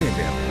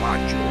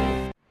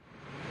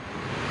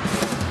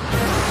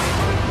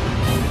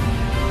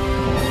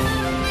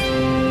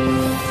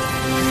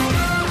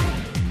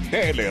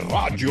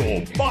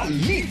Radyo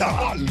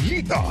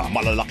Balita.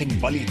 Malalaking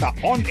balita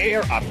on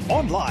air at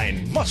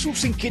online.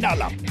 Masusing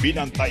kinalap,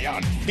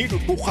 binantayan,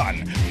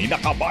 tinutukan ni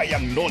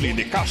nakabayang Noli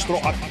de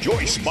Castro at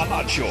Joyce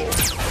Balancio.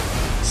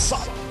 Sa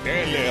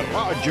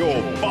Radyo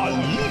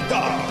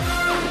Balita.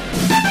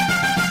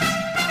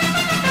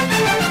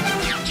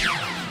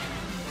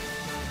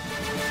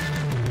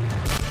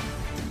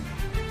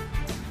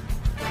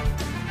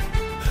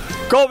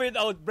 COVID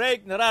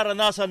outbreak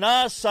nararanasan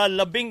na sa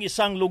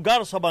 11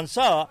 lugar sa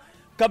bansa,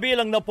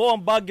 kabilang na po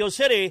ang Baguio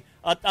City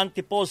at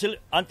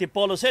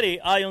Antipolo City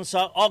ayon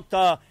sa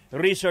Octa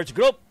Research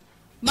Group.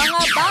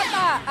 Mga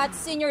bata at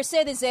senior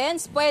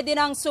citizens pwede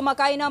nang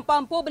sumakay ng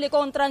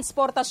pampublikong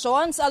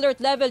transportasyon sa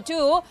Alert Level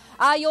 2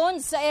 ayon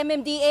sa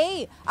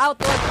MMDA.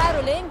 Outdoor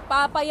caroling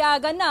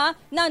papayagan na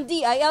ng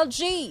DILG.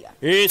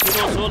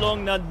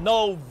 Isinusulong na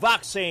no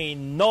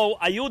vaccine, no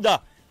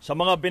ayuda sa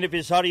mga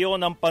benepisaryo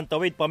ng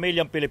Pantawid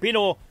Pamilyang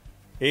Pilipino,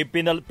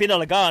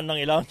 pinalagaan ng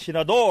ilang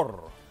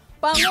senador.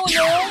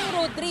 Pangulong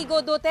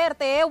Rodrigo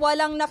Duterte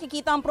walang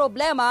nakikitang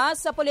problema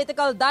sa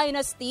political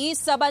dynasty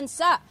sa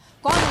bansa.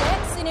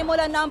 Congress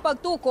sinimulan na ang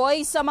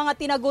pagtukoy sa mga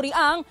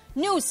tinaguriang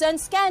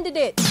nuisance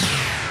candidates.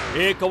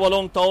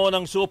 Ika-8 taon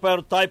ng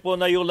super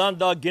typhoon na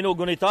Yolanda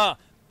ginugunita,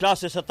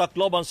 klase sa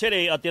Tacloban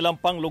City at ilang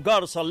pang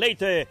lugar sa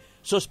Leyte,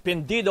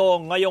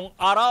 suspendido ngayong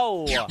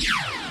araw.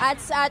 At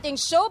sa ating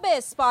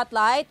showbiz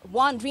spotlight,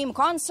 One Dream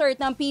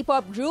concert ng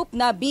P-pop group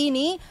na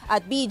BINI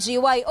at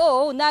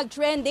BGYO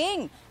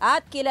nag-trending.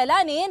 At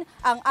kilalanin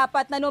ang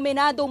 4 na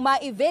nominadong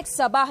ma-evict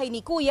sa bahay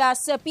ni Kuya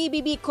sa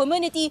PBB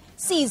Community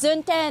Season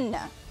 10.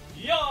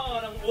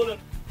 Yan ang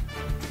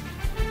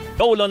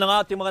ulo ng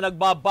ating mga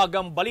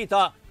nagbabagang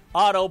balita.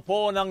 Araw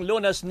po ng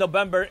Lunes,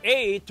 November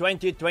 8,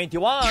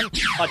 2021.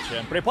 At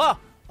syempre pa,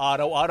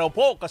 araw-araw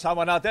po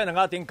kasama natin ang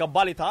ating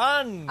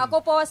kabalitaan. Ako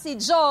po si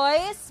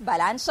Joyce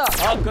Balancio.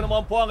 Ako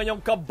naman po ang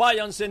inyong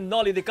kabayan si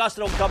Noli de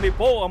Castro. Kami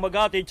po ang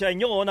mag-atid sa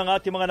inyo ng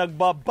ating mga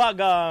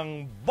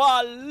nagbabagang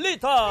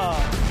balita.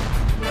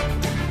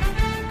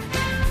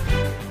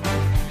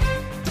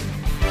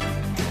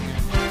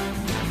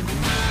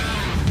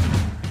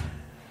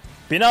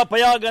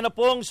 Pinapayagan na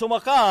pong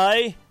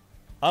sumakay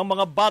ang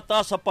mga bata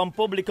sa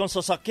pampublikong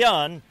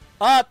sasakyan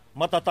at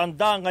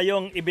matatanda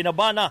ngayong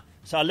ibinabana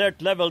sa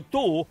Alert Level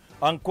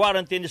 2 ang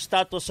quarantine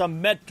status sa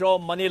Metro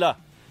Manila.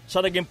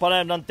 Sa naging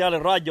panayam ng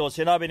teleradyo,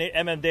 sinabi ni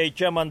MMDA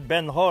Chairman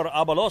Benhur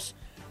Abalos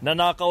na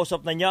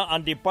nakausap na niya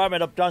ang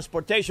Department of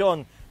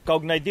Transportation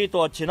kaugnay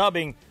dito at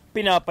sinabing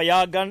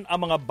pinapayagan ang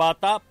mga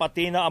bata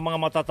pati na ang mga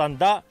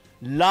matatanda,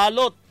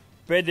 lalo't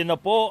pwede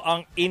na po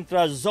ang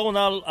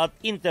intrazonal at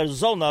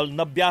interzonal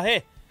na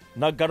biyahe.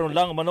 Nagkaroon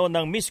lang umano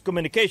ng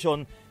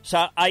miscommunication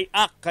sa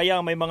IAC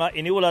kaya may mga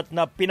iniulat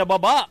na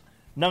pinababa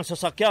ng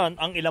sasakyan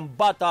ang ilang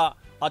bata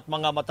at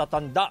mga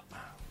matatanda.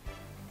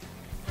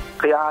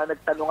 Kaya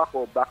nagtanong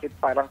ako bakit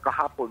parang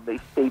kahapon may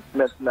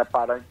statement na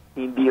parang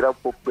hindi raw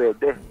po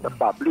pwede sa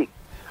public.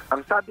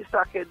 Ang sabi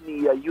sa akin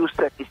ni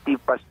Yusek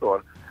Steve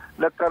Pastor,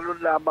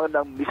 nagkaroon lamang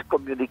ng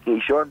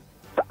miscommunication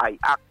sa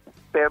IAC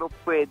pero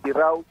pwede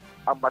raw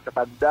ang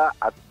matatanda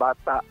at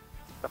bata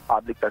sa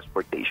public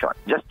transportation.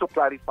 Just to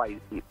clarify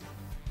it.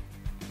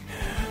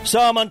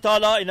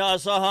 Samantala,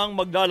 inaasahang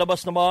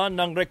maglalabas naman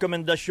ng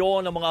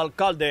rekomendasyon ng mga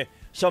alkalde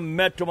sa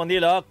Metro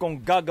Manila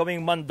kung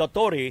gagawing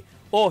mandatory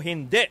o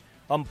hindi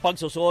ang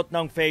pagsusuot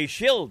ng face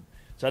shield.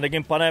 Sa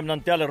naging panayam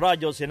ng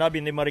teleradyo,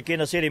 sinabi ni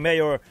Marikina City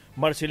Mayor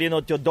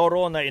Marcelino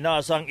Teodoro na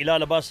inaasahang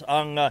ilalabas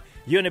ang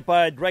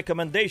unified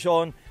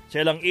recommendation sa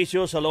ilang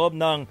issue sa loob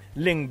ng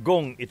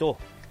linggong ito.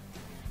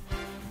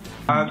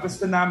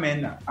 Gusto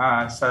namin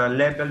sa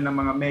level ng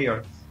mga mayor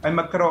ay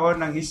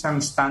magkaroon ng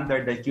isang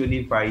standard at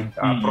unified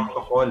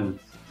protocol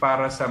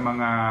para sa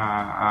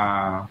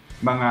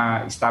mga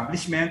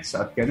establishments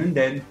at ganun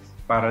din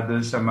para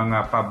doon sa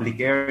mga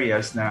public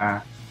areas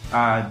na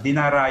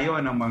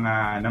dinarayo ng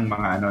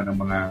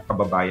mga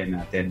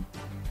kababayan natin.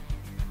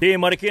 Si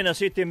Marikina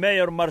City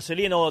Mayor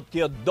Marcelino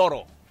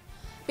Teodoro.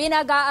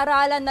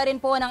 Pinag-aaralan na rin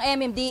po ng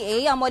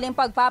MMDA ang muling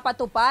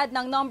pagpapatupad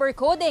ng number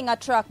coding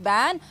at truck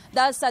ban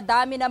dahil sa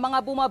dami ng mga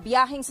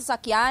bumabiyahing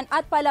sasakyan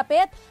at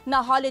palapit na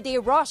holiday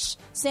rush.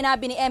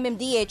 Sinabi ni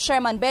MMDA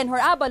Chairman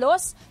Benhur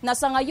Abalos na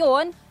sa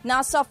ngayon,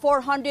 nasa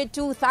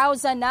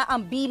 402,000 na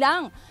ang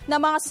bilang ng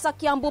mga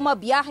sasakyang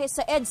bumabiyahe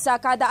sa EDSA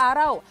kada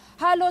araw.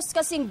 Halos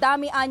kasing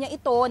dami anya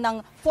ito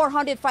ng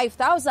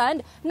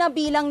 405,000 na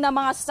bilang ng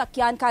mga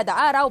sasakyan kada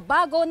araw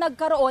bago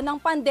nagkaroon ng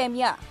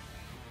pandemya.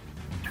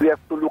 We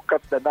have to look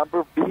at the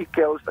number of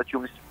vehicles at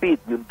yung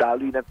speed, yung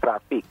daloy ng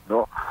traffic.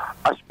 No?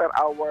 As per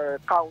our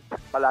count,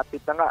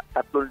 malapit na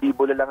nga, 3,000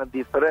 na lang ang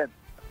difference.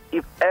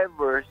 If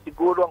ever,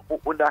 siguro ang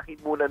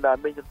uunahin muna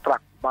namin yung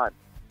truck ban.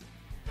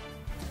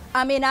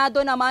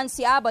 Aminado naman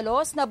si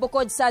Abalos na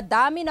bukod sa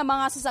dami ng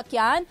mga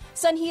sasakyan,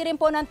 sanhi rin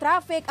po ng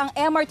traffic ang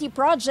MRT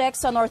project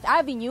sa North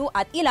Avenue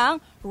at ilang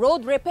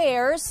road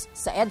repairs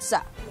sa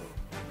EDSA.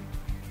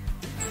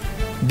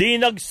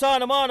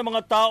 Dinagsa naman ng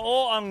mga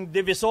tao ang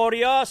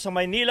Divisoria sa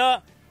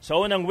Maynila sa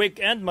unang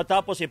weekend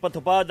matapos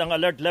ipatupad ang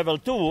Alert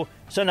Level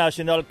 2 sa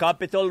National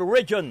Capital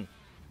Region.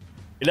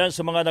 Ilan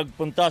sa mga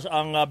nagpunta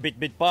ang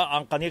bitbit pa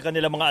ang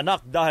kanilang mga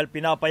anak dahil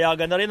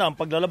pinapayagan na rin ang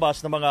paglabas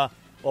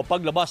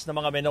ng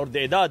mga menor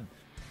de edad.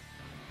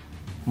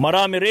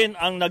 Marami rin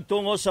ang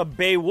nagtungo sa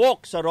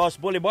Baywalk sa Ross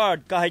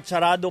Boulevard kahit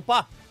sarado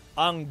pa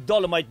ang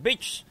Dolomite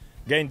Beach.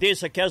 Gayun din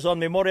sa Quezon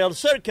Memorial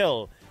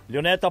Circle,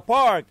 Luneta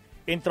Park,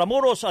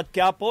 Intramuros at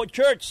Quiapo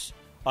Church.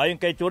 Ayon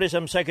kay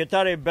Tourism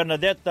Secretary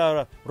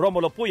Bernadette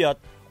Romulo Puyat,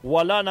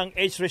 wala ng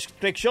age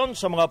restriction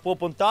sa mga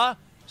pupunta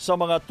sa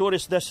mga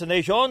tourist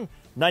destination.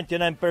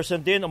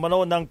 99% din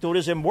umano ng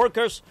tourism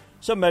workers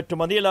sa Metro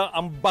Manila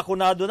ang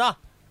bakunado na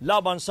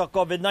laban sa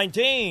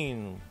COVID-19.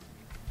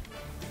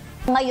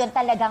 Ngayon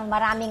talagang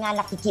marami nga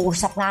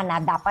nakikiusap nga na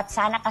dapat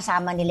sana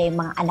kasama nila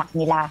yung mga anak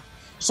nila.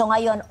 So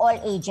ngayon,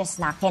 all ages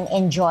na can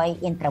enjoy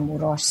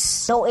Intramuros.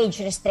 No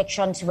age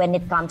restrictions when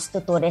it comes to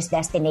tourist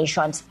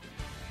destinations.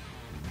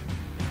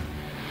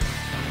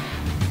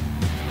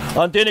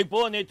 Ang tinig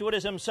po ni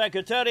Tourism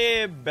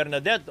Secretary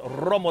Bernadette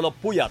Romulo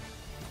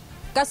Puyat.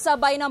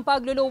 Kasabay ng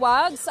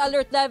pagluluwag sa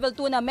Alert Level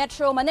 2 na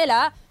Metro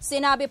Manila,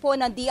 sinabi po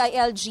ng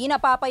DILG na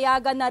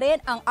papayagan na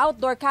rin ang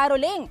outdoor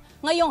caroling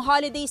ngayong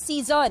holiday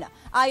season.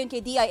 Ayon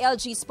kay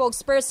DILG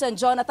spokesperson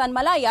Jonathan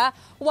Malaya,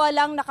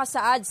 walang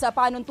nakasaad sa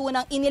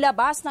panuntunang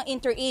inilabas ng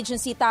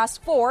Interagency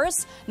Task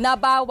Force na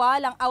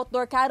bawal ang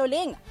outdoor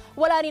caroling.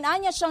 Wala rin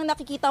anya siyang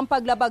nakikitang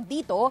paglabag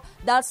dito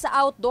dahil sa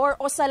outdoor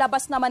o sa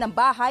labas naman ng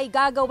bahay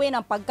gagawin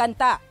ang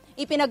pagkanta.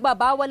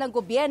 Ipinagbabawal ng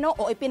gobyerno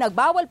o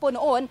ipinagbawal po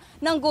noon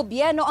ng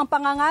gobyerno ang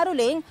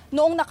pangangaroling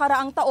noong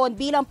nakaraang taon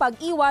bilang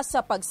pag-iwas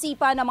sa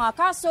pagsipa ng mga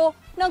kaso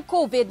ng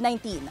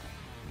COVID-19.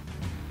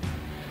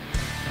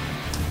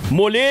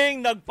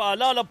 Muling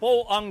nagpaalala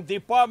po ang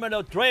Department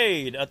of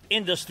Trade at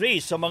Industry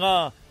sa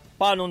mga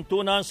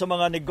panuntunan sa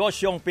mga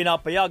negosyong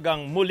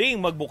pinapayagang muling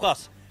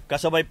magbukas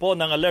kasabay po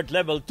ng Alert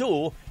Level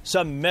 2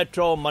 sa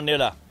Metro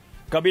Manila.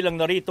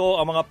 Kabilang narito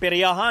ang mga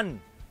peryahan,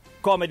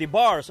 comedy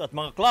bars at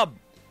mga club.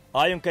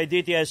 Ayon kay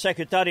DTI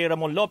Secretary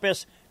Ramon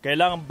Lopez,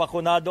 kailangang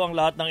bakunado ang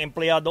lahat ng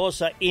empleyado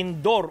sa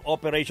indoor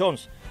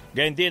operations.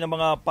 Gayun din ang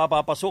mga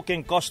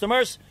papapasuking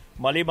customers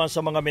maliban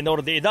sa mga menor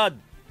de edad.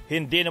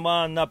 Hindi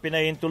naman na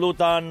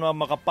pinahintulutan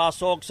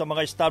makapasok sa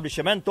mga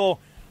establishmento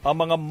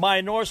ang mga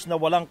minors na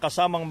walang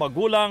kasamang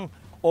magulang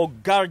o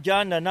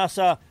guardian na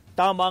nasa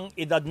tamang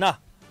edad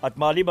na.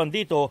 At maliban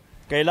dito,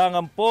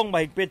 kailangan pong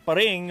mahigpit pa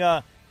rin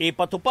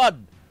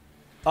ipatupad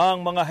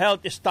ang mga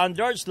health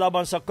standards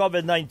laban sa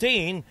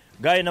COVID-19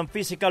 gaya ng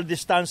physical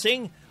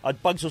distancing at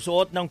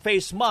pagsusuot ng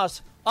face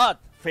mask at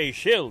face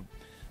shield.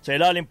 Sa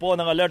ilalim po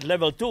ng Alert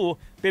Level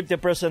 2,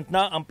 50%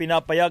 na ang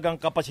pinapayagang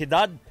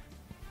kapasidad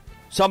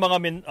sa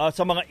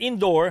mga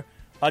indoor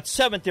at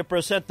 70%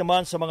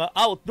 naman sa mga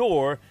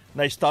outdoor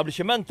na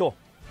establishmento.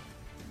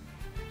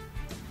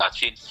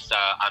 Since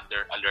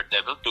under Alert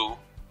Level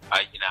 2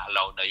 ay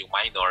ina-allow na yung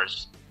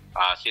minors,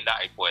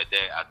 sila ay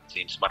pwede at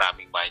since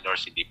maraming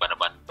minors hindi pa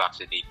naman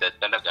vaccinated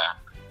talaga,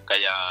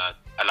 kaya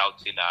allowed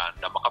sila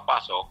na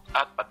makapasok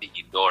at pati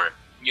indoor.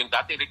 Yung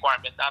dating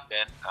requirement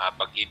natin,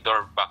 pag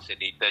indoor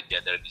vaccinated,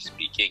 generally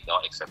speaking,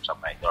 no, except sa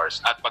minors.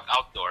 At pag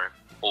outdoor,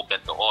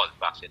 open to all,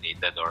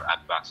 vaccinated or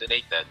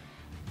unvaccinated.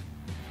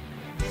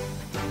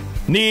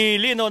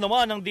 Nilinaw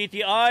naman ng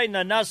DTI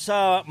na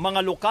nasa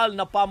mga lokal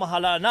na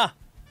pamahalaan na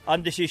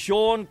ang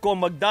desisyon kung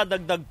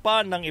magdadagdag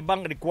pa ng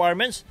ibang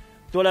requirements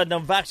tulad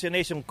ng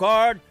vaccination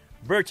card,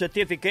 birth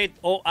certificate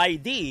o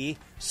ID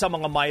sa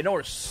mga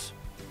minors.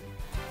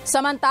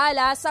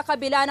 Samantala, sa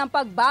kabila ng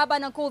pagbaba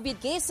ng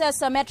COVID cases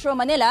sa Metro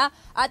Manila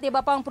at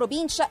iba pang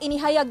probinsya,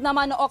 inihayag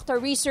naman ng Octa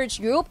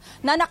Research Group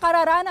na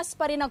nakararanas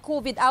pa rin ng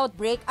COVID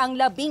outbreak ang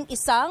 11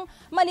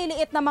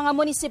 maliliit na mga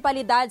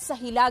munisipalidad sa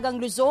Hilagang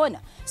Luzon.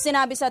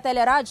 Sinabi sa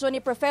teleradyo ni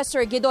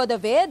Professor Guido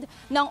David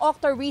ng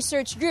Octa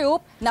Research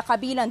Group na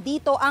kabilang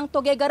dito ang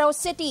Tuguegarao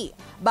City,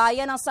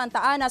 Bayan ng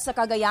Santa Ana sa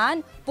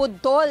Cagayan,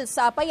 Pudtol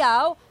sa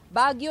Apayao,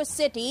 Baguio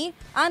City,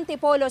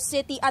 Antipolo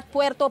City at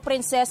Puerto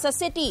Princesa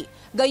City.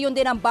 Gayon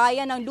din ang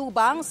bayan ng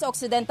Lubang sa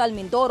Occidental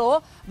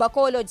Mindoro,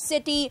 Bacolod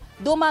City,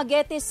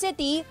 Dumaguete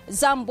City,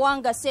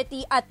 Zamboanga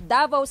City at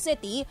Davao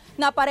City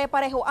na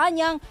pare-pareho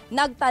anyang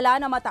nagtala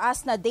na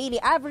mataas na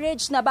daily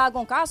average na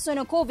bagong kaso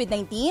ng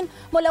COVID-19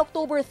 mula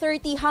October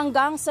 30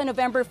 hanggang sa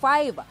November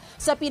 5.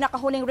 Sa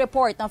pinakahuling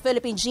report ng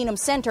Philippine Genome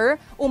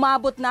Center,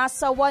 umabot na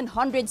sa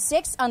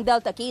 106 ang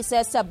Delta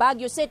cases sa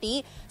Baguio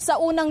City sa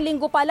unang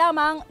linggo pa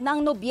lamang ng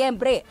Nobyembre.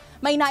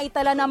 May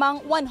naitala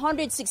namang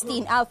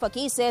 116 alpha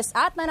cases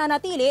at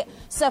nananatili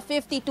sa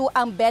 52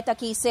 ang beta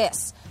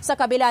cases. Sa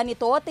kabila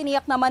nito,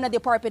 tiniyak naman ng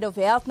Department of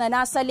Health na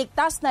nasa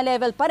ligtas na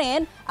level pa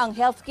rin ang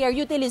healthcare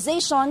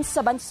utilization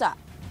sa bansa.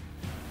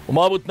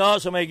 Umabot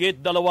na sa mahigit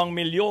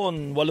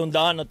 2,803,000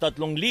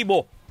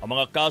 ang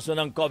mga kaso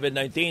ng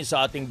COVID-19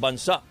 sa ating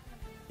bansa.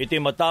 Ito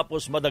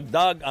matapos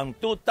madagdag ang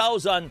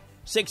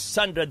 2,605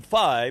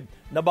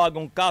 na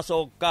bagong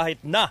kaso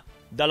kahit na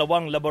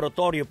 2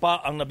 laboratorio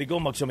pa ang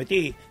nabigong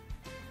magsumiti.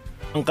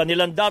 Ang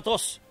kanilang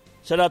datos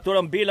sa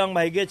naturang bilang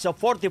mahigit sa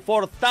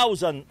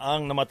 44,000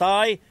 ang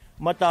namatay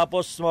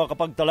matapos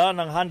makapagtala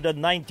ng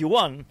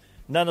 191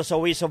 na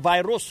nasawi sa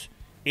virus.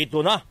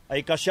 Ito na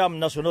ay kasyam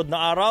na sunod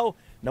na araw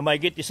na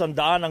mahigit 100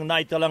 ang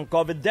naitalang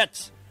COVID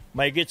deaths.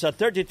 Mahigit sa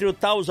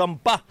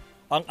 32,000 pa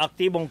ang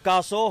aktibong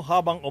kaso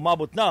habang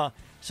umabot na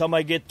sa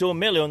mahigit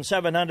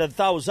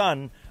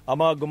 2,700,000 ang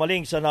mga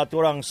gumaling sa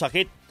naturang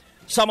sakit.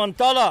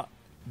 Samantala,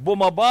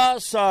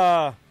 bumaba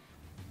sa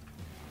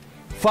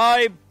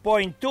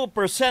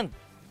 5.2%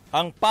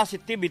 ang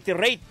positivity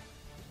rate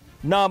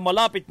na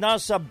malapit na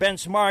sa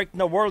benchmark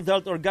na World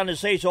Health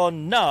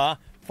Organization na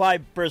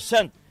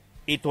 5%.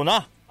 Ito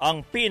na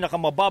ang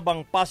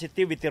pinakamababang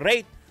positivity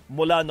rate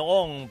mula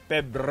noong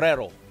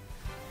Pebrero.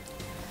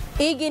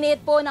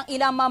 Iginit po ng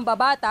ilang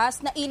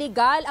mambabatas na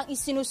iligal ang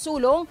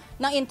isinusulong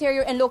ng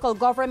Interior and Local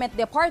Government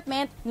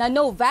Department na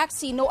no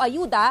vaccine, no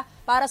ayuda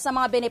para sa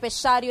mga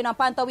benepisyaryo ng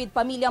Pantawid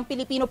Pamilyang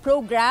Pilipino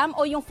Program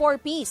o yung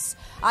 4Ps.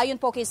 Ayon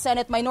po kay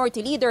Senate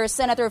Minority Leader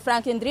Senator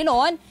Franklin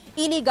Drilon,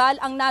 iligal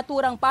ang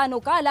naturang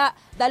panukala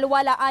dahil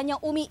walaan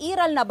niyang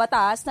umiiral na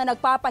batas na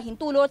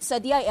nagpapahintulot sa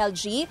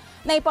DILG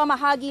na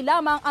ipamahagi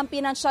lamang ang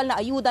pinansyal na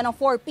ayuda ng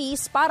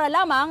 4Ps para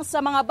lamang sa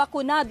mga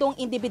bakunadong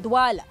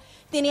individual.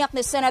 Tiniyak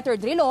ni Senator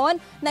Drilon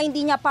na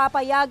hindi niya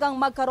papayagang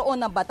magkaroon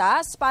ng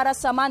batas para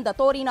sa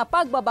mandatory na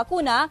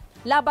pagbabakuna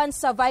laban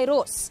sa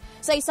virus.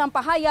 Sa isang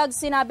pahayag,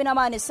 sinabi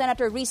naman ni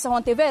Senator Risa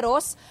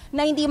Hontiveros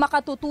na hindi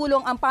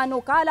makatutulong ang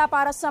panukala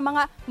para sa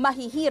mga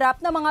mahihirap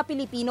na mga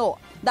Pilipino.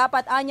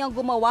 Dapat anyang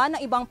gumawa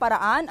ng ibang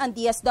paraan ang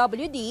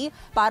DSWD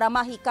para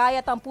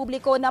mahikayat ang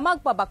publiko na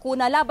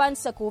magpabakuna laban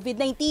sa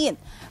COVID-19.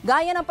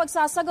 Gaya ng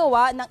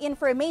pagsasagawa ng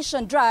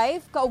information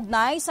drive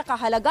kaugnay sa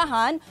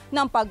kahalagahan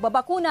ng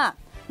pagbabakuna.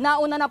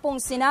 Nauna na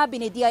pong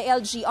sinabi ni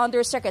DILG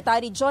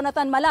Undersecretary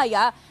Jonathan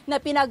Malaya na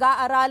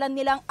pinag-aaralan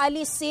nilang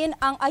alisin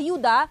ang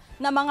ayuda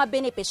ng mga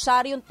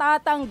benepisyaryong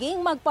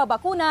tatangging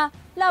magpabakuna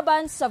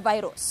laban sa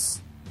virus.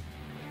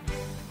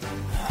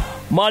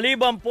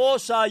 Maliban po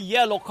sa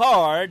yellow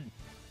card,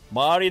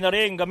 maaari na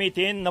rin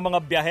gamitin ng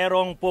mga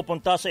biyaherong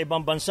pupunta sa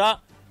ibang bansa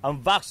ang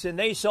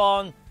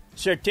vaccination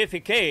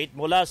certificate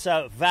mula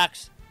sa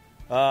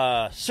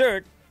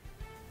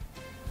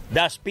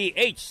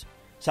Cert-PH.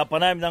 Sa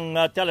panayam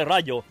ng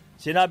teleradyo,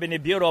 sinabi ni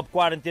Bureau of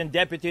Quarantine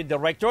Deputy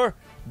Director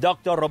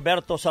Dr.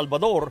 Roberto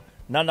Salvador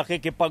na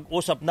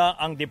nakikipag-usap na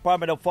ang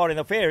Department of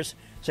Foreign Affairs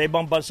sa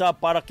ibang bansa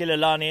para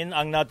kilalanin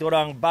ang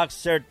naturang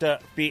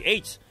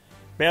Cert-PH.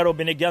 Pero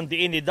binigyan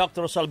diin ni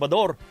Dr.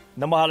 Salvador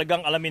na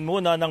mahalagang alamin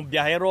muna ng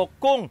biyahero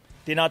kung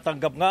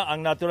tinatanggap nga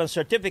ang naturang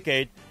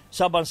certificate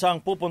sa bansang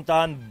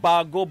pupuntahan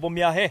bago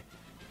bumiyahe.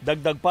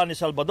 Dagdag pa ni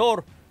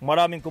Salvador,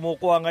 maraming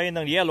kumukuha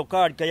ngayon ng yellow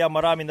card kaya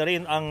marami na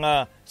rin ang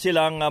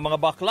silang mga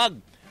backlog.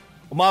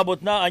 Umabot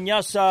na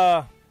anya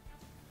sa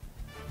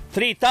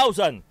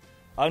 3,000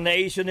 ang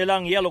na-issue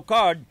nilang yellow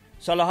card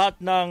sa lahat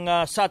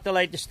ng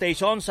satellite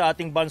station sa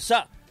ating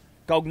bansa.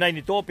 Kaugnay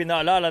nito,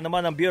 pinaalala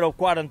naman ng Bureau of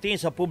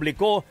Quarantine sa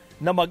publiko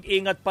na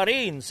mag-ingat pa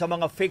rin sa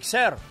mga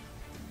fixer.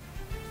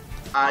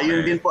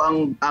 Yun din po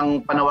ang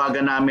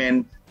panawagan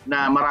namin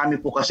na marami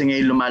po kasi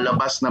ngayon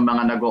lumalabas na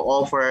mga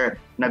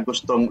nag-o-offer na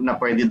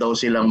pwede daw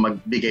silang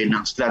magbigay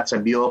ng slot sa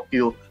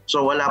BOQ.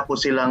 So wala po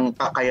silang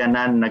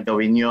kakayanan na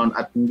gawin yon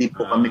at hindi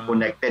po kami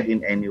connected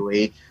in any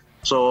way.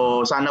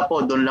 So sana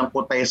po doon lang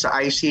po tayo sa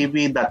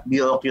icb.boq.ph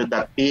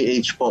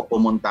po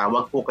pumunta.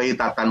 Huwag po kayo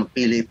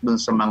tatangkilit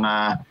doon sa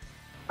mga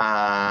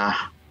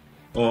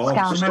may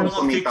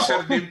mga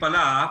fixer din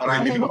pala.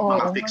 Marami po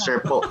mga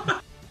fixer po.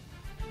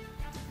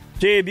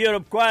 Si Bureau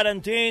of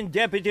Quarantine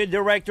Deputy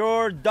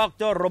Director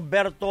Dr.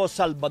 Roberto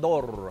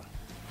Salvador.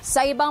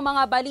 Sa ibang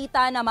mga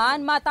balita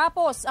naman,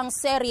 matapos ang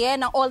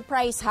serye ng oil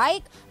price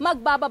hike,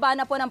 magbababa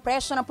na po ng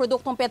presyo ng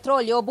produktong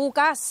petrolyo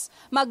bukas.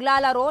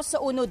 Maglalaro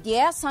sa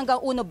 1.10 hanggang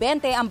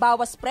 1.20 ang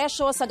bawas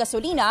presyo sa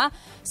gasolina,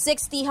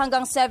 60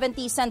 hanggang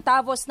 70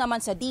 centavos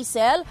naman sa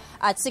diesel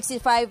at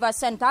 65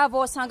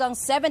 centavos hanggang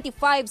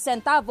 75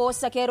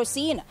 centavos sa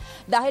kerosene.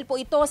 Dahil po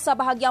ito sa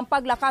bahagyang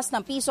paglakas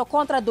ng piso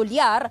kontra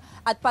dolyar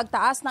at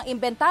pagtaas ng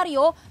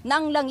inventaryo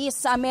ng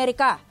langis sa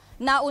Amerika.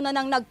 Nauna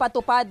nang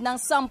nagpatupad ng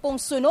 10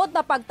 sunod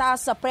na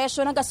pagtaas sa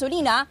presyo ng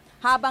gasolina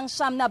habang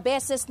 9 na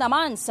beses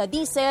naman sa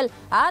diesel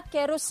at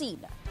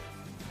kerosene.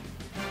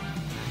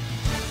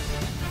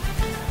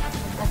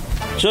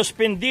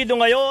 Suspendido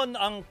ngayon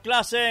ang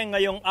klase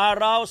ngayong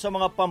araw sa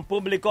mga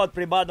pampubliko at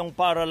pribadong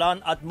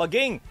paaralan at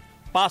maging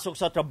pasok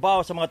sa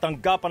trabaho sa mga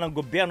tanggapan ng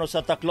gobyerno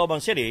sa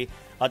Tacloban City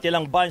at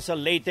ilang bayan sa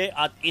Leyte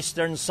at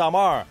Eastern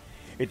Samar.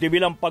 Ito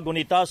bilang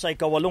pagunita sa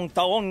ika-8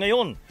 taon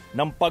ngayon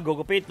ng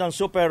paggugupit ng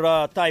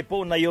super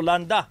typhoon na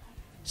Yolanda.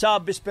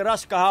 Sa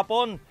bisperas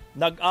kahapon,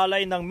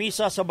 nag-alay ng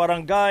misa sa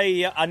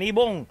barangay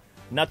Anibong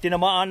na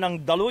tinamaan ng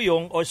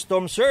daluyong o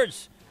storm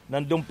surge.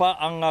 Nandun pa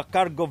ang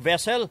cargo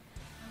vessel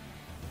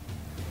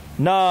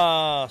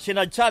na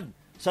sinadsad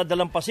sa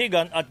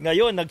dalampasigan at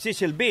ngayon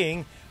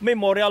nagsisilbing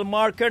memorial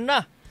marker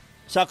na.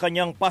 Sa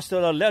kanyang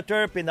pastoral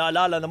letter,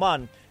 pinaalala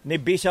naman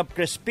ni Bishop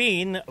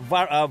Crispin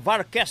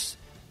Varquez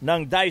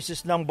ng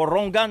Diocese ng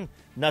Borongan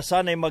na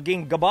sana'y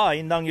maging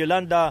gabay ng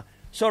Yolanda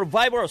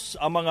survivors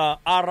ang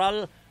mga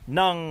aral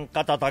ng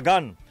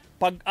katatagan,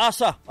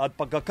 pag-asa at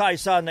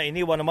pagkakaisa na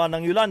iniwan naman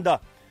ng Yolanda.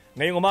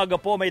 Ngayong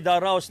umaga po may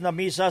daraos na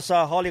misa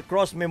sa Holy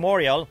Cross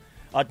Memorial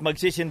at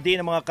magsisindi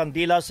ng mga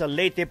kandila sa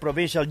Leyte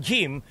Provincial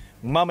Gym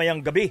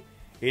mamayang gabi.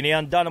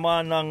 Inihanda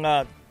naman ng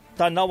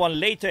Tanawan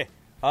Leyte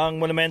ang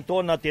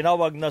monumento na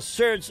tinawag na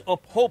Surge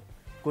of Hope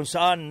kung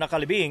saan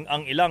nakalibing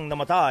ang ilang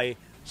namatay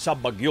sa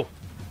bagyo.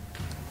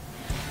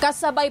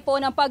 Kasabay po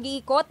ng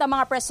pag-iikot ng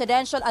mga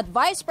presidential at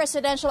vice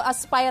presidential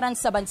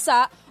aspirants sa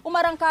bansa,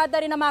 umarangkada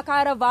rin ang mga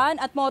caravan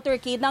at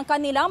motorcade ng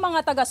kanilang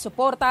mga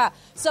taga-suporta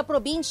sa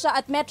probinsya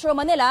at Metro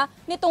Manila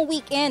nitong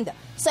weekend.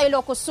 Sa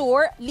Ilocos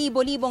Sur,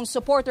 libo-libong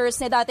supporters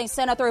ni dating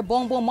Senator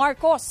Bongbong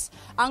Marcos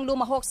ang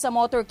lumahok sa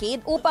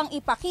motorcade upang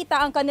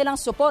ipakita ang kanilang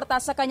suporta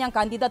sa kanyang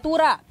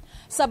kandidatura.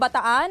 Sa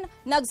Bataan,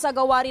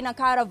 nagsagawa rin ng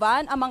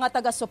caravan ang mga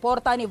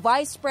taga-suporta ni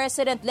Vice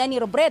President Leni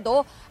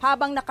Robredo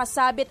habang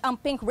nakasabit ang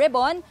pink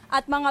ribbon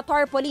at mga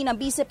tarpaulin ng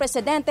Vice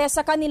Presidente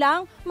sa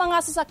kanilang mga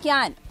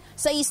sasakyan.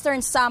 Sa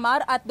Eastern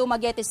Samar at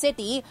Dumaguete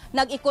City,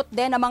 nag-ikot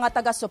din ang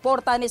mga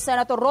taga-suporta ni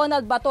Senator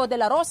Ronald Bato de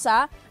la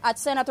Rosa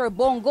at Senator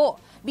Bongo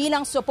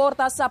bilang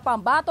suporta sa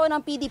pambato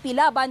ng PDP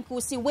laban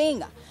Kusi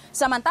Wing.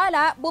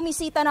 Samantala,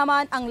 bumisita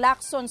naman ang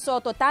Lacson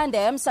Soto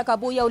Tandem sa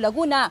Cabuyao,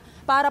 Laguna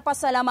para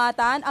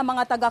pasalamatan ang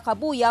mga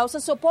taga-Cabuyao sa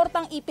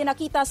suportang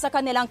ipinakita sa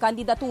kanilang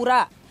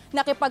kandidatura.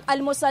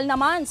 Nakipag-almusal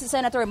naman si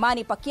Senator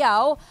Manny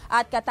Pacquiao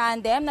at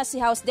katandem na si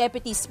House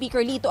Deputy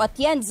Speaker Lito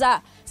Atienza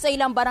sa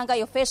ilang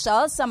barangay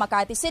officials sa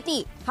Makati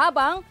City.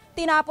 Habang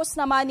tinapos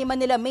naman ni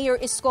Manila Mayor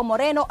Isko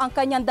Moreno ang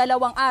kanyang 2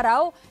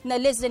 araw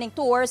na listening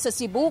tour sa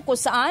Cebu kung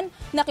saan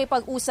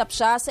nakipag-usap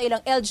siya sa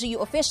ilang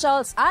LGU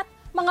officials at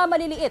mga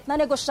maliliit na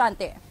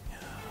negosyante.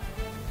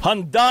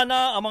 Handa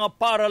na ang mga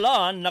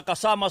paaralan na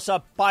kasama sa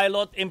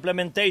pilot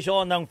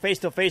implementation ng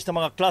face-to-face na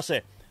mga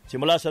klase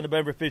simula sa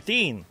November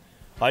 15.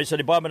 Ayon sa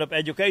Department of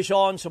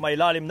Education,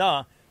 sumailalim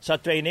na sa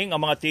training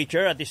ang mga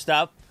teacher at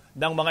staff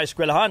ng mga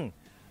eskwelahan.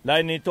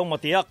 Lain nitong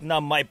matiyak na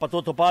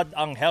maipatutupad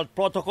ang health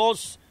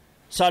protocols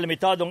sa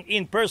limitadong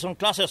in-person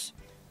classes.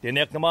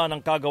 Tiniyak naman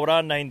ang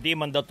kagawaran na hindi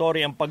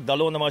mandatory ang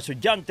pagdalo ng mga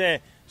estudyante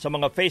sa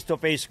mga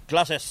face-to-face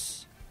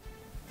classes.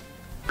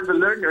 For the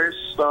learners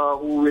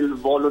who will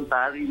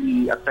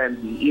voluntarily attend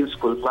the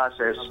in-school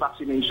classes,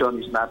 vaccination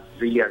is not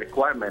really a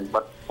requirement.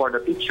 But for the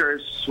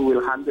teachers who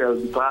will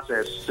handle the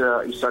classes,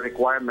 is a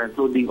requirement,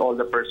 including all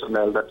the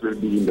personnel that will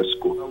be in the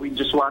school. We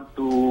just want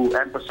to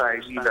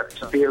emphasize that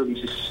still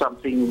this is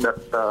something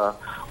that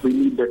we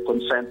need their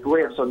consent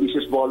with. So this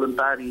is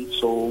voluntary,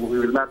 so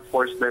we will not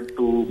force them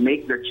to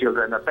make their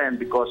children attend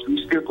because we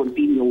still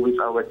continue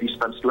with our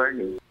distance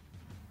learning.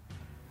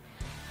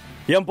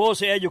 Yan po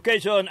si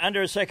Education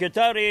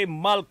Undersecretary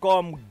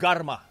Malcolm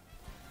Garma.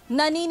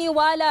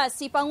 Naniniwala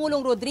si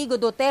Pangulong Rodrigo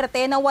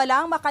Duterte na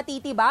walang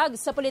makatitibag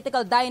sa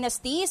political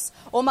dynasties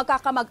o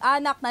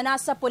magkakamag-anak na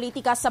nasa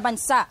politika sa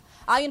bansa.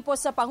 Ayon po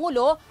sa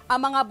Pangulo, ang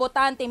mga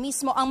botante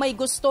mismo ang may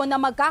gusto na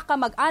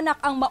magkakamag-anak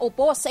ang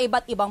maupo sa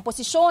iba't ibang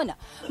posisyon.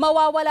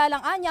 Mawawala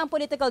lang anya ang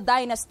political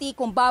dynasty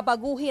kung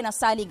babaguhin ang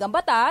saligang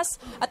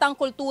batas at ang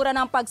kultura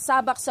ng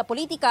pagsabak sa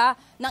politika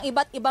ng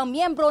iba't ibang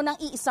miyembro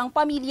ng iisang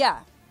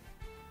pamilya.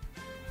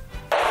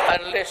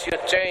 Unless you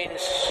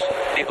change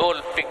the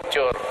whole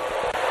picture,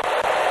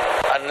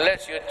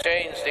 unless you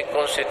change the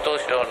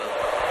constitution,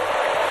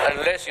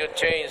 unless you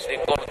change the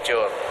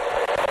culture,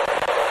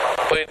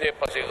 pwede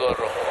pa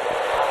siguro.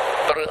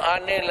 Pero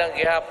ani lang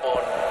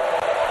gihapon,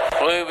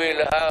 we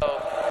will have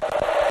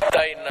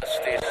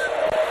dynasties.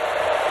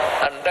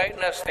 And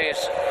dynasties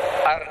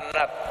are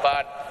not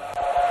bad.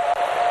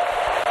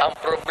 Ang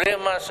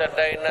problema sa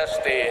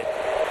dynasty,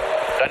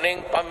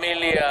 kaning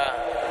pamilya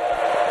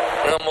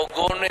nga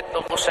mugunit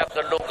o sa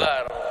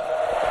lugar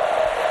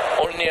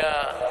unya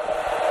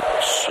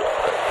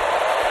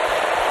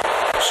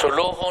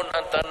suluhon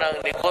ang tanang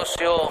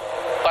negosyo,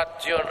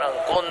 patyon ang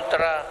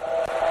kontra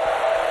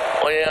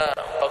unya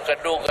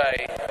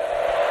pagkadugay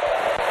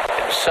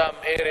in some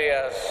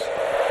areas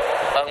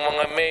ang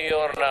mga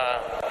mayor na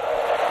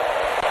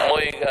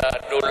mo'y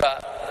dula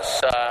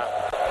sa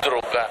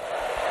droga.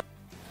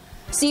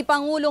 Si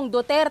Pangulong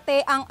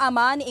Duterte ang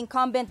ama ni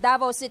incumbent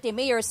Davao City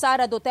Mayor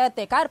Sara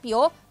Duterte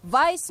Carpio,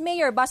 Vice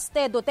Mayor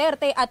Baste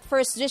Duterte at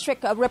 1st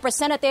District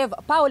Representative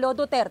Paulo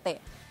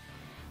Duterte.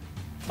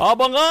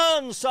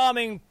 Abangan sa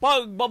aming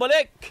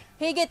pagbabalik!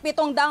 Higit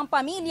 700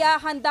 pamilya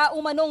handa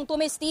umanong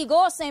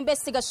tumestigo sa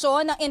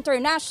investigasyon ng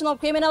International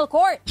Criminal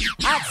Court.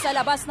 At sa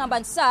labas ng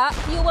bansa,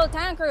 fuel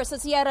tanker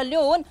sa Sierra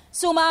Leone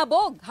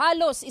sumabog,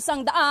 halos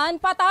 100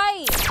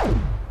 patay.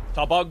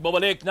 Sa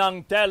pagbabalik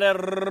ng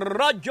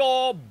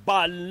Radyo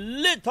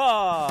Balita.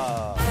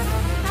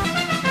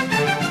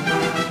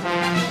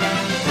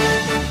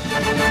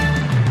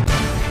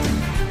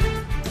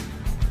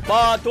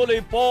 Patuloy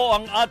po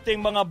ang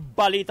ating mga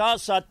balita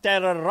sa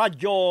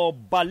Radyo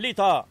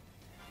Balita.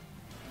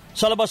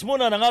 Sa labas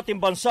muna ng ating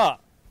bansa,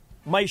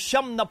 may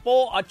 9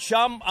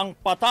 ang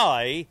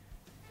patay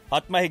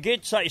at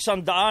mahigit sa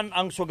 100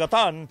 ang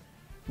sugatan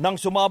nang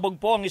sumabog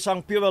po ang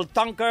isang fuel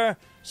tanker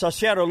sa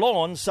Sierra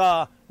Leone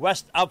sa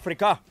West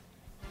Africa.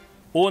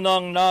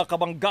 Unang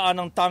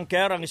nakabanggaan ng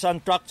tanker ang isang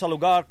truck sa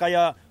lugar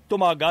kaya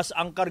tumagas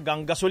ang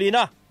kargang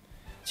gasolina.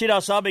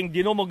 Sinasabing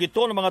dinumog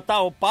ito ng mga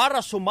tao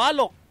para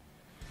sumalok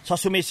sa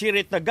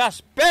sumisirit na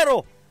gas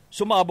pero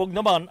sumabog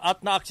naman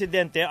at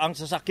naaksidente ang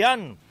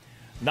sasakyan.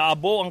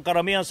 Naabo ang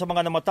karamihan sa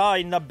mga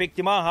namatay na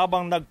biktima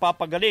habang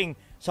nagpapagaling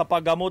sa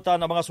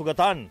paggamutan ng mga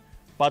sugatan.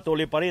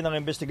 Patuloy pa rin ang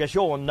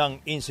investigasyon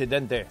ng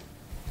insidente.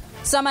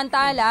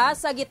 Samantala,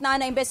 sa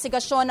gitna ng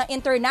investigasyon ng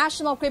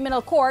International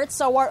Criminal Court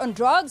sa War on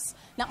Drugs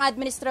ng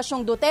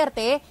Administrasyong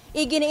Duterte,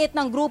 iginiit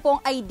ng grupong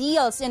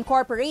Ideals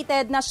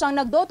Incorporated na siyang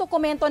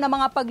nagdodokumento ng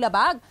mga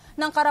paglabag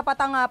ng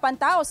karapatang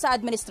pantao sa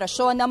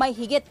administrasyon na may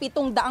higit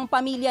 700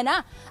 pamilya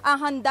na ang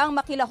handang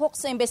makilahok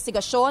sa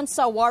investigasyon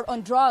sa War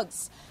on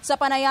Drugs. Sa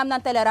panayam ng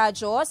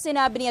teleradyo,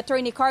 sinabi ni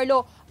Attorney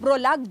Carlo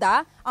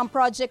Brolagda, ang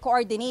project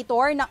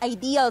coordinator ng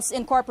Ideals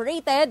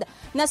Incorporated,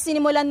 na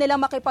sinimulan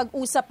nilang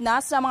makipag-usap na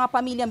sa mga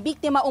pamilyang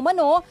biktima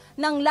umano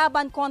ng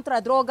laban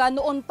kontra droga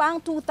noon pang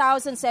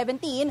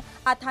 2017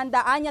 at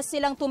handaan niya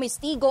silang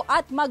tumistigo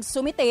at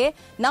magsumite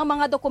ng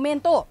mga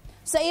dokumento.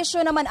 Sa isyu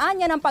naman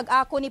anya ng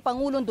pag-ako ni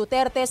Pangulong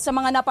Duterte sa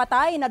mga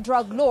napatay na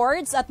drug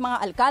lords at mga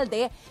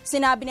alkalde,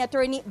 sinabi ni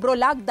Attorney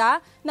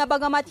Brolagda na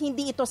bagamat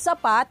hindi ito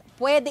sapat,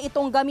 pwede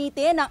itong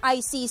gamitin ng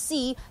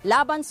ICC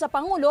laban sa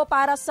Pangulo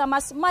para sa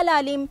mas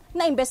malalim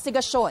na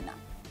investigasyon.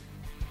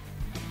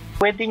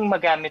 Pwedeng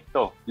magamit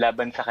to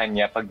laban sa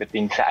kanya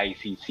pagdating sa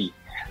ICC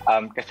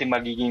kasi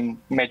magiging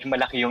medyo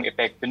malaki yung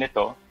epekto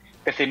nito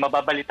kasi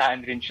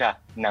mababalitaan rin siya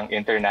ng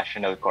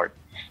International Court.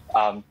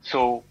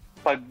 So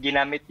pag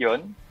ginamit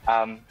yon,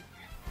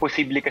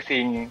 posible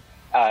kasing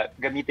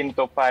gamitin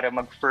ito para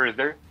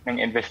mag-further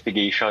ng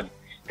investigation.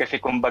 Kasi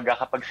kumbaga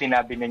kapag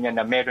sinabi na niya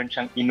na meron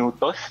siyang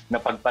inutos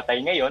na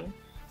pagpatay ngayon,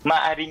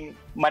 maaring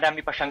marami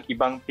pa siyang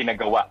ibang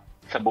pinagawa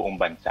sa buong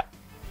bansa.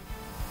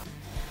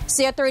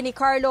 Si Attorney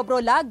Carlo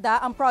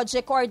Brolagda, ang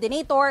project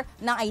coordinator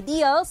ng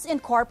Ideals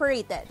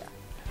Incorporated.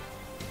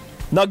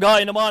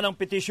 Naghain naman ang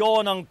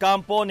petisyon ng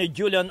kampo ni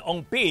Julian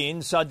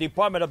Ongpin sa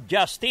Department of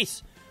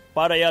Justice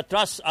para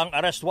iatras ang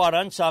arrest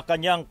warrant sa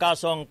kanyang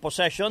kasong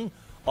possession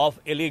of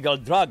illegal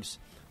drugs.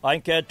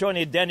 Ayon kay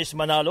Attorney Dennis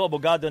Manalo,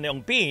 abogado ni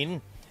Ongpin,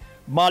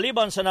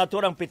 maliban sa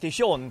naturang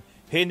petisyon,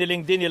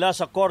 hiniling din nila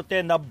sa korte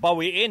na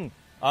bawiin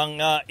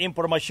ang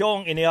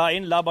impormasyong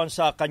inihain laban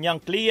sa kanyang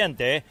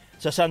kliyente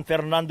sa San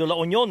Fernando, La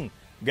Union.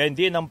 Gayon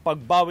din ang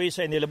pagbawi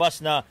sa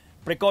inilabas na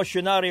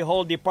precautionary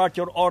hold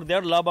departure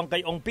order laban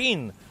kay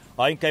Ongpin.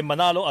 Ayon kay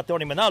Manalo,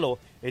 Attorney Manalo,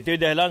 ito'y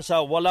dahilan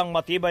sa walang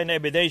matibay na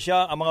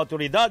ebidensya ang mga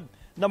otoridad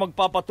na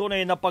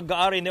magpapatunay na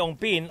pag-aari ni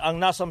Ongpin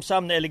ang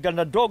nasamsam na illegal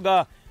na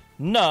droga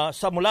na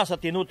mula sa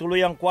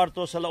tinutuluyang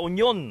kwarto sa La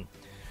Union.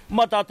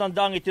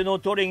 Matatandang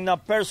itinuturing na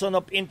person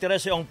of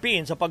interest si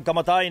Ongpin sa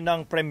pagkamatay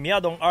ng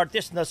premyadong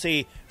artist na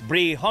si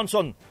Brie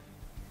Honson.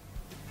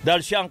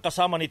 Dahil siya ang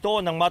kasama nito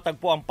nang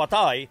matagpo ang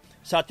patay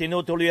sa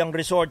tinutuluyang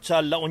resort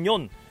sa La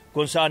Union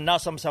kung saan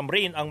nasamsam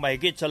rin ang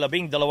mahigit sa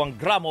 12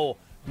 gramo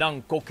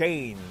ng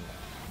cocaine.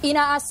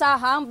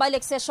 Inaasahang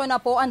balik sesyon na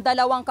po ang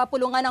dalawang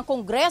kapulungan ng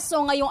Kongreso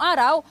ngayong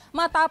araw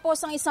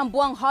matapos ang isang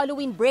buwang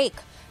Halloween break.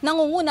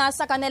 Nangunguna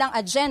sa kanilang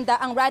agenda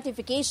ang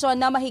ratification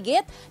na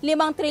mahigit 5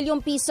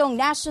 trilyong pisong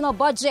national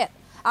budget.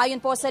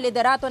 Ayon po sa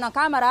liderato ng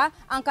Kamara,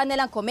 ang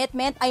kanilang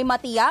commitment ay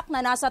matiyak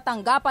na nasa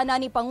tanggapan na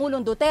ni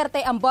Pangulong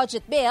Duterte ang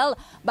budget bill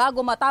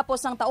bago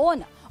matapos ang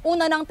taon.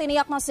 Una nang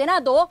tiniyak ng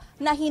Senado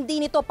na hindi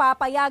nito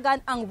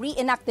papayagan ang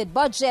reenacted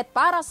budget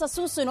para sa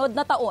susunod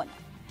na taon.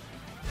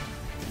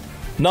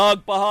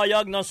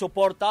 Nagpahayag ng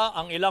suporta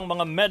ang ilang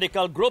mga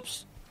medical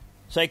groups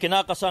sa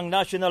ikinakasang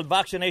National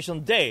Vaccination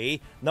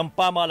Day ng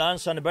pamahalaan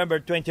sa November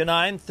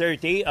 29,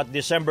 30 at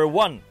December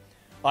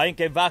 1. Ayon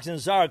kay Vaccine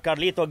Czar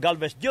Carlito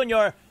Galvez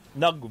Jr.,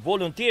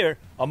 nag-volunteer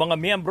ang mga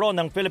miyembro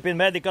ng Philippine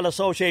Medical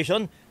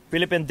Association,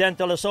 Philippine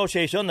Dental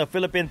Association at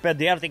Philippine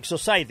Pediatric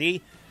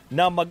Society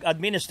na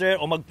mag-administer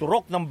o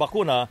magturok ng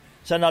bakuna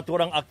sa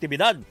naturang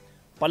aktibidad.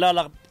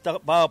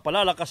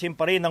 Palalakasin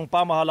pa rin ng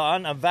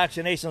pamahalaan ang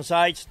vaccination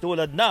sites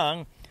tulad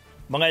ng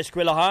mga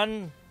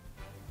eskwelahan,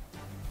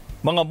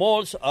 mga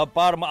malls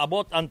para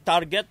maabot ang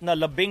target na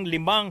 15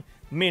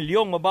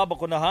 milyong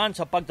mababakunahan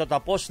sa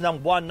pagtatapos ng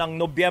buwan ng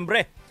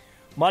Nobyembre.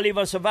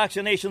 Maliban sa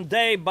Vaccination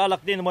Day,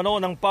 balak din umano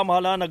ng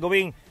pamahalaan na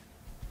gawing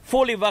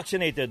fully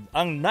vaccinated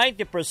ang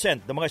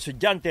 90% ng mga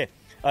estudyante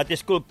at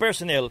school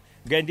personnel,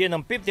 gayon din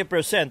ang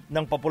 50%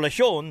 ng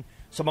populasyon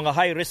sa mga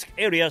high-risk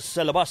areas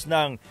sa labas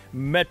ng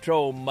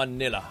Metro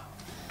Manila.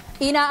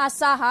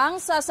 Inaasahang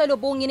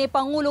sasalubungin ni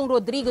Pangulong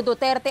Rodrigo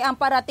Duterte ang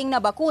parating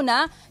na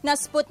bakuna na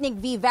Sputnik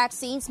V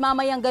vaccines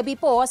mamayang gabi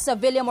po sa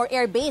Villamor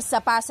Air Base sa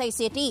Pasay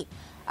City.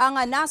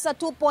 Ang nasa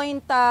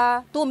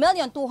 2,805,000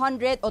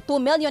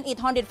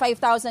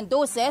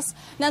 doses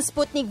ng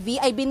Sputnik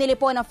V ay binili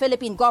po ng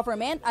Philippine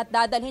government at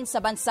dadalhin sa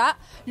bansa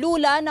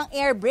lula ng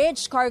Air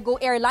Bridge Cargo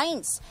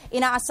Airlines.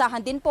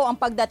 Inaasahan din po ang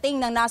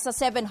pagdating ng nasa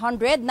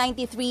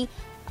 793,900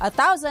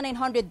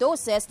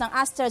 doses ng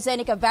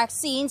AstraZeneca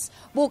vaccines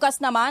bukas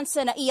naman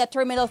sa NAIA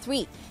Terminal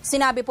 3.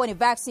 Sinabi po ni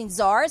Vaccine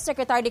Czar,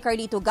 Secretary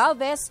Carlito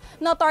Galvez,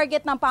 na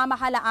target ng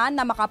pamahalaan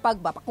na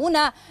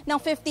makapagbakuna ng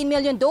 15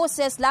 million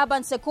doses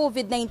laban sa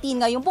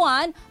COVID-19 ngayong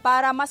buwan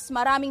para mas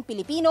maraming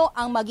Pilipino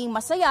ang maging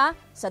masaya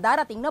sa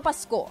darating na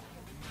Pasko.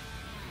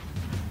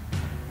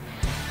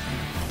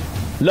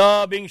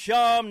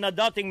 19 na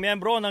dating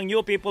miyembro ng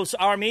New People's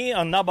Army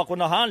ang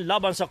nabakunahan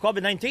laban sa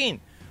COVID-19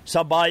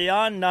 sa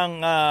bayan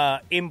ng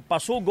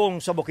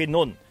Impasugong sa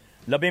Bukidnon.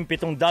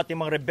 17 dating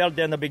mga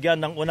rebelde na bigyan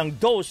ng unang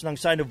dose ng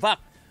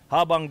Sinovac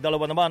habang 2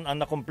 naman ang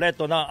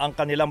nakumpleto na ang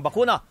kanilang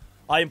bakuna.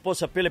 Ayon po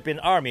sa Philippine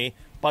Army,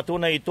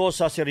 patunay ito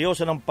sa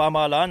seryoso ng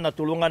pamahalaan na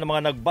tulungan ng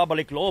mga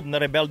nagbabalik loob na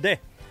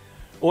rebelde.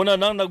 Una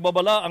nang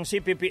nagbabala ang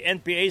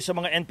CPP-NPA sa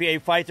mga NPA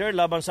fighter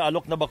laban sa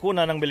alok na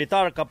bakuna ng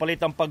militar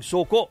kapalit ang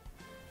pagsuko.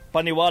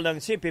 Paniwalang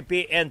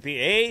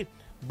CPP-NPA,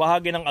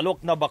 bahagi ng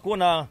alok na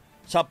bakuna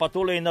sa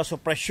patuloy na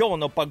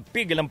supresyon o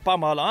pagpigil ng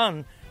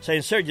pamahalaan sa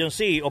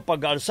insurgency o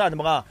pag-aalsa ng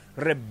mga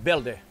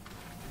rebelde.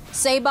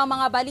 Sa ibang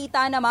mga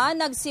balita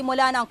naman,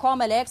 nagsimula ng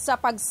COMELEC sa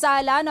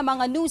pagsala ng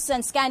mga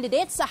nuisance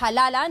candidates sa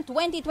Halalan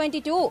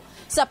 2022.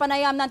 Sa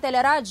panayam ng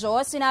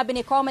teleradyo, sinabi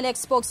ni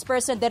COMELEC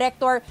spokesperson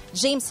Director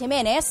James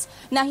Jimenez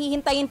na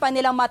hihintayin pa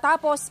nilang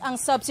matapos ang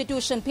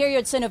substitution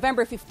period sa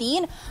November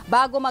 15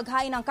 bago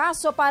maghain ng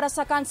kaso para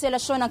sa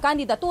kanselasyon ng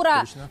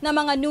kandidatura ng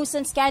mga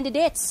nuisance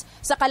candidates.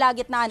 Sa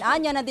kalagitnaan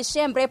anya ng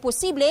Disyembre,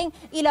 posibleng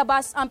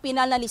ilabas ang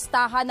pinal na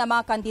listahan ng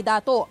mga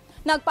kandidato.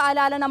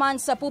 Nagpaalala naman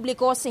sa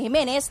publiko si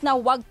Jimenez na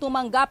huwag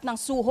tumanggap ng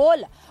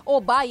suhol o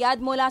bayad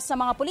mula sa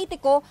mga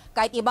politiko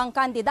kahit ibang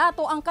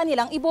kandidato ang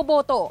kanilang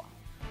iboboto.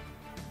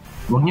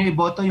 Huwag niyo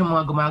iboto yung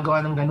mga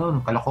gumagawa ng ganun.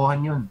 Kalokohan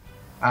yun.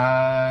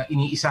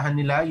 Iniisahan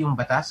nila yung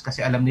batas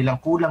kasi alam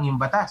nilang kulang yung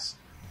batas.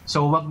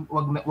 So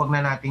wag na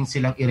natin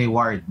silang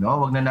i-reward.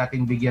 No? Wag na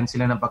natin bigyan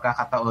sila ng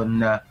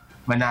pagkakataon na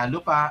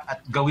manalo pa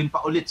at gawin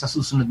pa ulit sa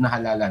susunod na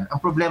halalan. Ang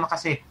problema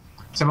kasi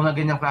sa mga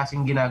ganyang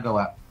klaseng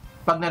ginagawa,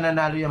 pag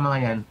nananalo yung mga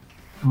yan,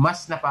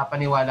 mas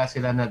napapaniwala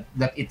sila na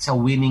that it's a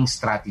winning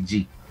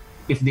strategy.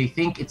 If they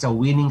think it's a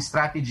winning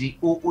strategy,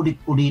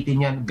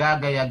 uulit-ulitin yan,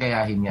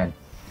 gagaya-gayahin yan.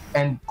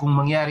 And kung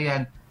mangyari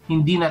yan,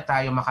 hindi na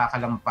tayo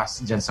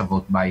makakalampas dyan sa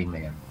vote buying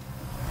na yan.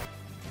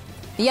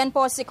 Yan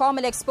po si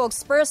COMELEC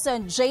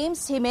spokesperson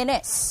James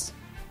Jimenez.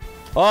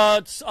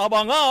 At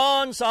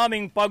abangan sa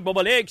aming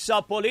pagbabalik sa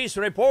police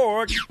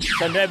report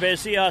sa Nueva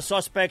Ecija,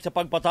 suspect sa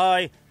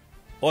pagpatay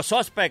o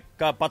suspect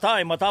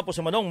patay matapos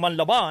umanong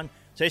manlaban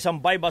sa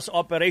isang bypass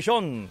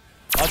operation.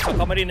 At sa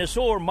Camarines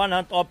Sur,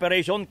 manhunt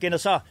operation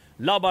kinasa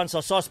laban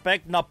sa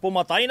suspect na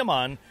pumatay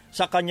naman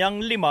sa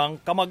kanyang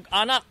 5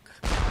 kamag-anak.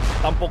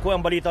 Tampok ko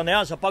ang balita na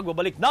yan sa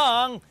pagbabalik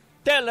ng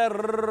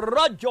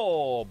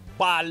Teleradyo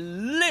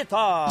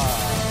Balita.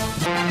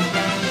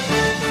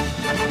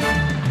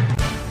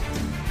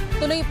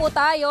 Tuloy po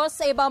tayo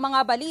sa ibang mga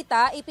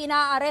balita.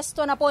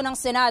 Ipinaaresto na po ng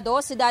Senado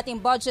si dating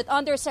Budget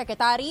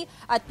Undersecretary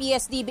at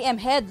PSDBM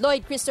Head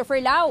Lloyd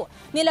Christopher Lau.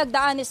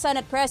 Nilagdaan ni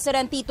Senate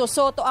President Tito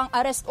Soto ang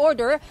arrest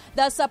order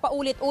dahil sa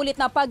paulit-ulit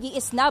na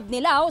pag-iisnab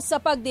ni Lau sa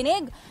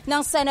pagdinig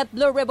ng Senate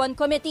Blue Ribbon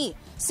Committee.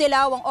 Si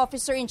Lau ang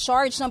officer in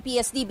charge ng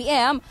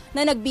PSDBM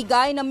na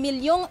nagbigay ng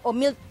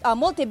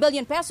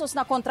multi-billion pesos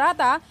na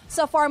kontrata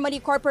sa Pharmaly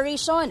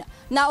Corporation.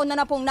 Nauna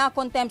na pong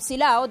na-contempt si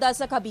Lau dahil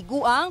sa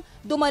kabiguang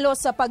dumalo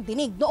sa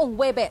pagdinig noong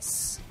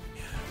Huwebes.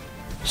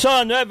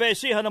 Sa Nueva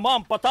Ecija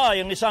naman,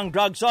 patay ang isang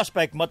drug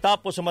suspect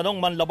matapos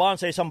umanong manlaban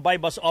sa isang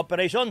bypass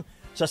operation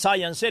sa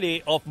Science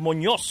City of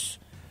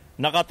Muñoz.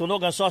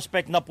 Nakatunog ang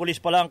suspect na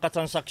pulis pala ang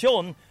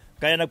katransaksyon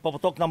kaya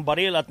nagpaputok ng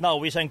baril at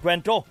nauwi sa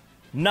enkwentro.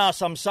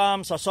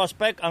 Nasamsam sa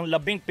suspect ang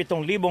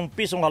 17,000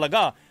 pisong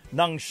halaga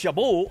ng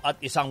shabu at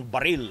isang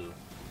baril.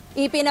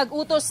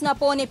 Ipinag-utos na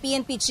po ni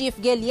PNP Chief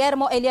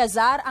Guillermo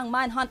Eleazar ang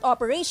manhunt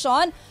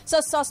operation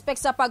sa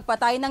suspect sa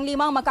pagpatay ng 5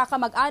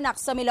 magkakamag-anak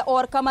sa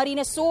Milaor,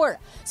 Camarines Sur.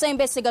 Sa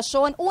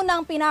investigasyon,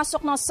 unang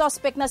pinasok ng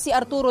suspect na si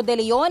Arturo De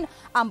Leon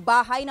ang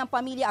bahay ng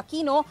pamilya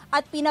Aquino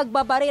at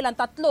pinagbabaril ang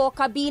 3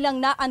 kabilang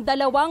na ang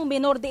 2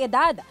 menor de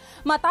edad.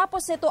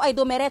 Matapos ito ay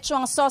dumiretso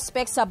ang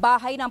suspect sa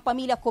bahay ng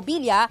pamilya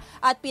Cobilla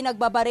at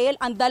pinagbabaril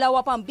ang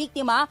 2 pang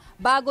biktima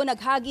bago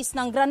naghagis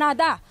ng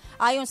granada.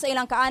 Ayon sa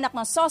ilang kaanak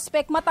ng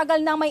suspect,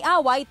 matagal nang may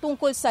away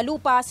tungkol sa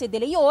lupa si De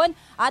Leon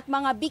at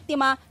mga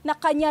biktima na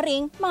kanya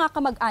ring mga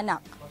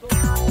kamag-anak.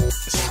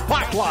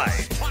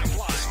 Spotlight.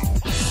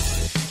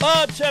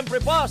 At siyempre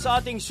pa sa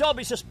ating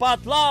showbiz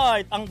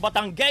spotlight, ang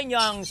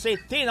Batanggenyang si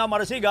Tina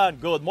Marasigan.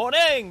 Good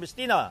morning, Miss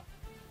Tina.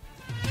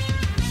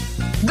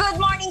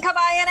 Good morning,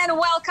 kabayan, and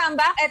welcome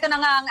back. Ito na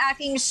nga ang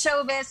ating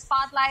showbiz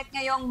spotlight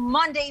ngayong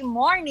Monday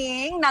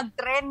morning.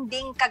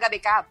 Nag-trending kagabi,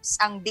 Caps,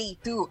 ang Day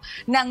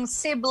 2 ng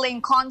sibling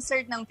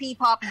concert ng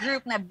P-pop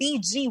group na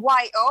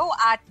BGYO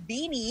at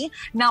BINI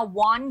na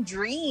One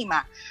Dream.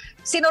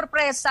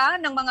 Sinorpresa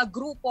ng mga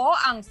grupo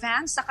ang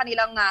fans sa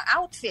kanilang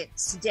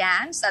outfits,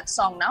 dance at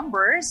song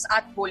numbers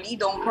at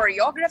pulidong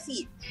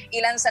choreography.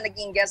 Ilan sa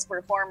naging guest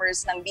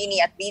performers ng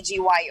BINI at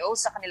BGYO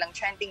sa kanilang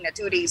trending na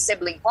 2-day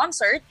sibling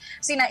concert,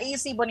 sina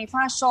AC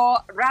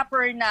Bonifacio,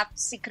 rapper na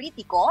si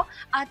Critico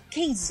at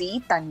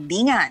KZ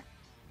Tandingan.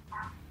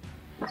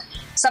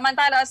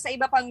 Samantala, sa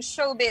iba pang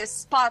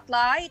showbiz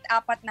spotlight,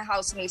 4 na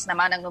housemates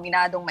naman ang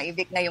nominadong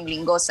ma-evict ngayong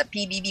linggo sa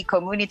PBB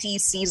Community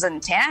Season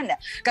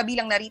 10.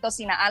 Kabilang narito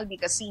sina Albi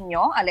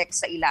Casino,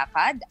 Alexa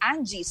Ilacad,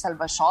 Angie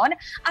Salvacion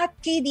at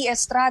KD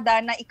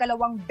Estrada na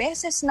ikalawang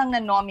beses nang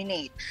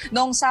na-nominate.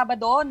 Noong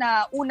Sabado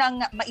na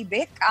unang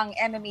ma-evict ang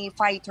MMA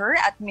fighter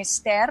at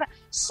Mr.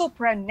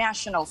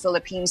 Supranational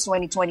Philippines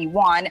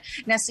 2021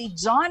 na si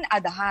John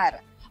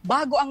Adahar.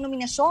 Bago ang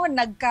nominasyon,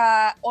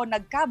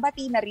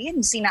 nagkabati na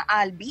rin sina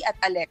Albi at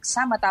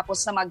Alexa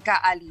matapos na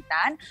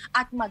magkaalitan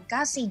at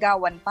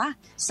magkasigawan pa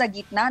sa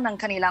gitna ng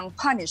kanilang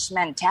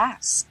punishment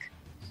task.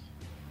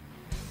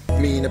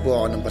 Humingi na po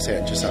ako ng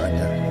pasensya sa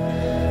kanya.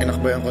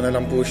 Inakbayan ko na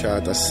lang po siya,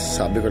 tapos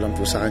sabi ko lang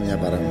po sa kanya,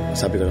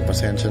 sabi ko lang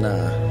pasensya na.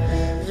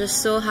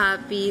 Just so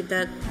happy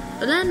that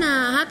wala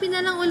na, happy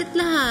na lang ulit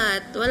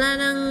lahat. Wala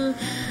nang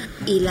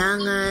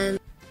ilangan.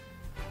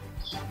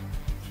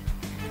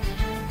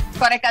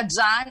 Correct ka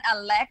dyan,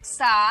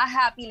 Alexa.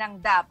 Happy lang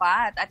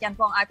dapat. At yan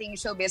po ang ating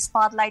showbiz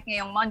spotlight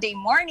ngayong Monday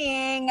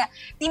morning.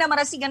 Tina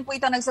Marasigan po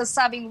ito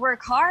nagsasabing work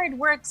hard,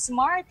 work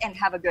smart, and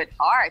have a good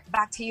heart.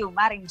 Back to you,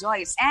 Maring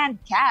Joyce and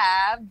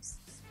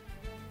Cabs.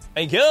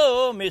 Thank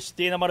you, Miss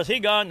Tina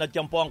Marasigan. At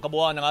yan po ang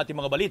kabuuan ng ating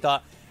mga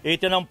balita.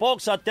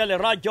 Itinampok sa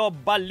Radyo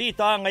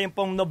Balita ngayong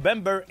pong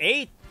November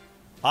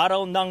 8,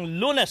 araw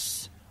ng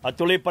Lunes. At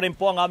tuloy pa rin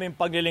po ang aming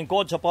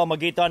paglilingkod sa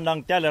pamagitan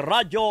ng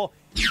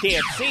Radyo,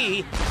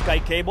 TFC, Sky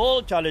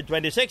Cable, Channel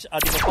 26 at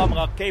iba pa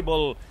mga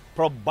cable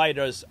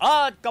providers.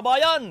 At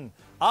kabayan,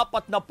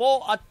 4 na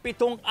po at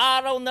 7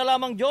 araw na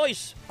lamang,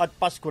 Joyce, at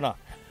Pasko na.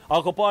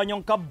 Ako po ang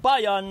inyong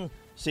kabayan,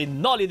 si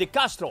Noli De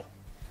Castro.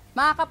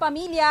 Mga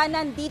kapamilya,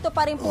 nandito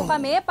pa rin po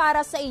kami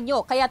para sa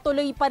inyo. Kaya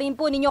tuloy pa rin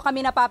po ninyo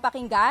kami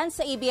napapakinggan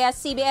sa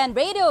ABS-CBN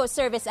Radio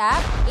Service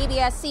App,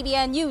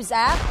 ABS-CBN News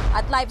App,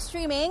 at live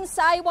streaming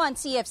sa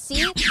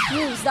i1TFC,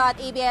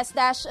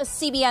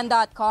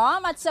 news.abs-cbn.com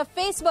at sa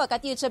Facebook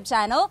at YouTube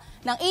channel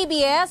ng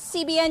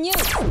ABS-CBN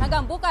News.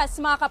 Hanggang bukas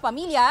mga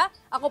kapamilya,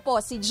 ako po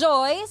si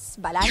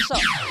Joyce Balancho.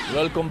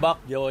 Welcome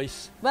back,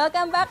 Joyce.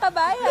 Welcome back,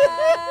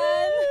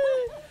 kabayan!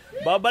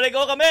 Babalik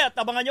ko kami at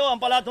abangan nyo ang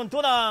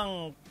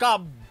palatuntunang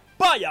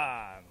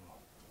Kabayan!